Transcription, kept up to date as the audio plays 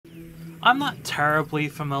I'm not terribly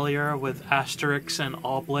familiar with Asterix and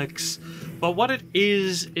Obelix, but what it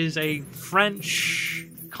is a French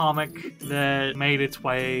comic that made its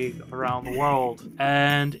way around the world,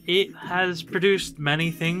 and it has produced many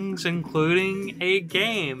things, including a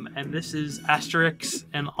game, and this is Asterix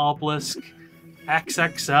and Obelix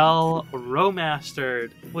XXL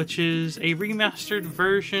Romastered, which is a remastered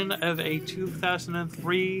version of a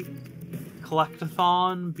 2003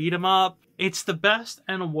 collectathon beat-em-up. It's the best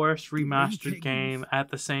and worst remastered game at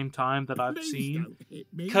the same time that I've seen,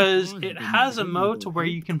 because it has a mode to where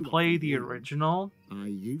you can play the original.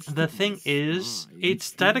 The thing is,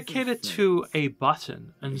 it's dedicated to a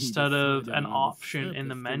button instead of an option in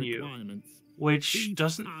the menu, which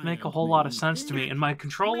doesn't make a whole lot of sense to me, and my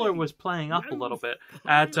controller was playing up a little bit.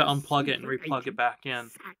 I had to unplug it and replug it back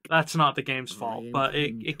in. That's not the game's fault, but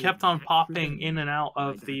it kept on popping in and out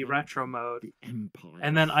of the retro mode,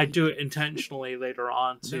 and then I do it intentionally later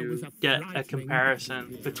on to get a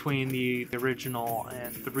comparison between the original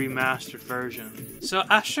and the remastered version. So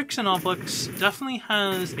Asterix and Obelix definitely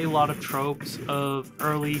has a lot of tropes of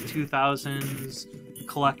early 2000s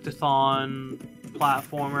collectathon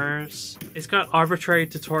platformers. It's got arbitrary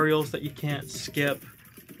tutorials that you can't skip.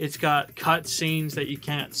 It's got cutscenes that you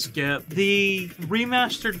can't skip. The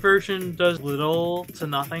remastered version does little to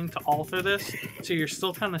nothing to alter this, so you're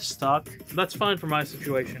still kind of stuck. That's fine for my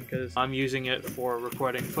situation because I'm using it for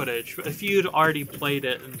recording footage. But if you'd already played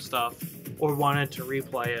it and stuff, or wanted to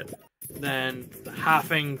replay it, then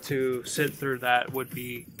having to sit through that would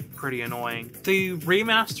be pretty annoying. The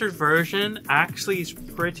remastered version actually is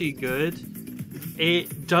pretty good.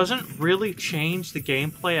 It doesn't really change the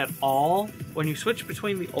gameplay at all. When you switch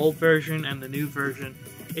between the old version and the new version,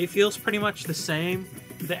 it feels pretty much the same.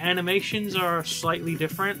 The animations are slightly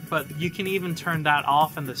different, but you can even turn that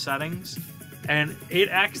off in the settings. And it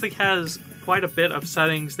actually has quite a bit of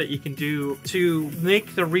settings that you can do to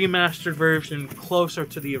make the remastered version closer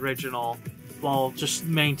to the original while just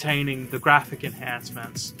maintaining the graphic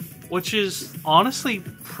enhancements, which is honestly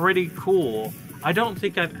pretty cool. I don't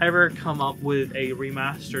think I've ever come up with a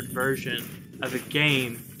remastered version of a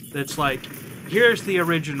game that's like, here's the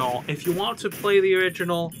original. If you want to play the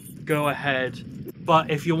original, go ahead. But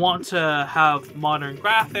if you want to have modern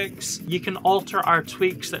graphics, you can alter our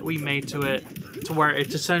tweaks that we made to it to where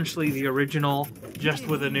it's essentially the original, just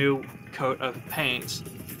with a new coat of paint.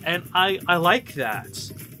 And I like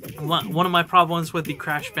that. One of my problems with the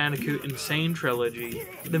Crash Bandicoot Insane trilogy,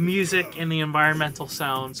 the music and the environmental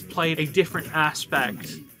sounds played a different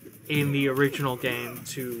aspect in the original game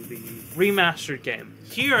to the remastered game.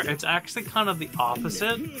 Here, it's actually kind of the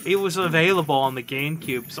opposite. It was available on the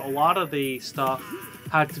GameCube, so a lot of the stuff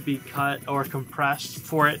had to be cut or compressed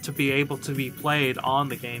for it to be able to be played on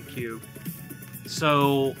the GameCube.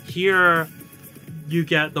 So here, you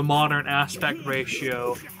get the modern aspect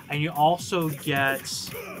ratio, and you also get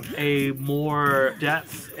a more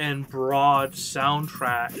depth and broad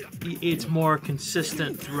soundtrack. It's more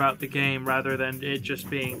consistent throughout the game rather than it just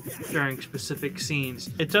being during specific scenes.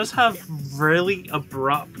 It does have really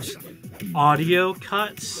abrupt audio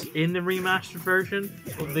cuts in the remastered version.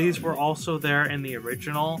 These were also there in the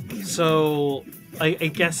original. So I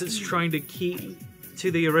guess it's trying to keep to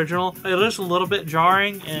the original. It is a little bit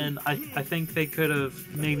jarring, and I think they could have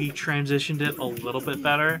maybe transitioned it a little bit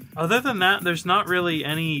better. Other than that, there's not really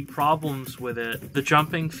any problems with it. The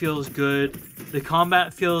jumping feels good. The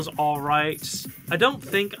combat feels alright. I don't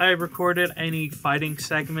think I recorded any fighting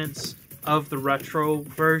segments of the retro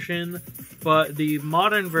version, but the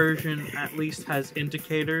modern version at least has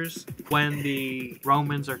indicators when the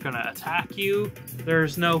Romans are going to attack you.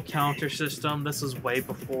 There's no counter system. This is way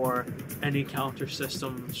before any counter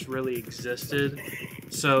systems really existed.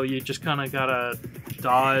 So you just kind of gotta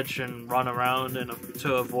dodge and run around and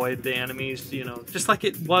to avoid the enemies, you know, just like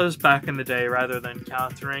it was back in the day rather than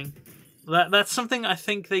countering. That's something I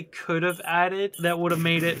think they could have added that would have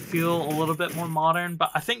made it feel a little bit more modern,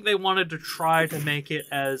 but I think they wanted to try to make it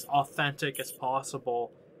as authentic as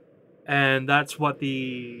possible. And that's what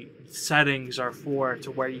the settings are for,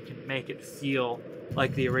 to where you can make it feel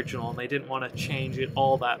like the original, and they didn't want to change it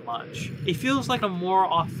all that much. It feels like a more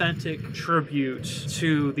authentic tribute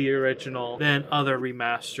to the original than other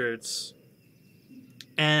remasters.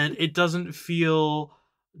 And it doesn't feel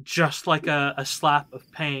just like a slap of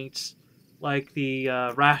paint like the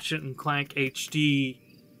Ratchet and Clank HD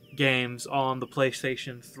games on the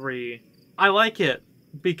PlayStation 3. I like it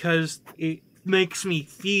because it makes me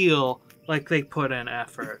feel like they put in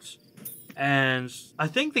effort. And I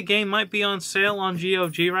think the game might be on sale on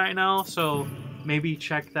GOG right now, so maybe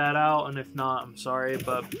check that out, and if not, I'm sorry.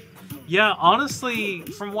 But yeah, honestly,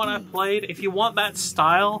 from what I've played, if you want that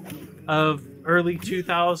style, of early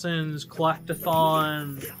 2000s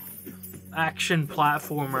collectathon action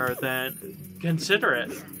platformer, then consider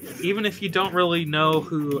it. Even if you don't really know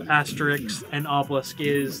who Asterix and Obelix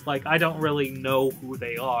is, like, I don't really know who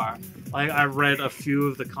they are. Like, I read a few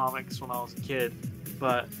of the comics when I was a kid,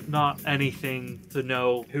 but not anything to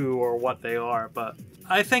know who or what they are. But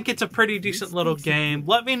I think it's a pretty decent little game.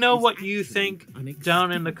 Let me know what you think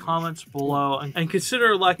down in the comments below, and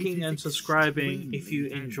consider liking and subscribing if you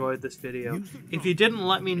enjoyed this video. If you didn't,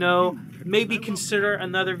 let me know. Maybe consider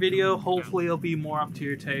another video. Hopefully it'll be more up to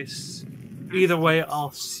your tastes. Either way,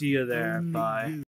 I'll see you there. Bye.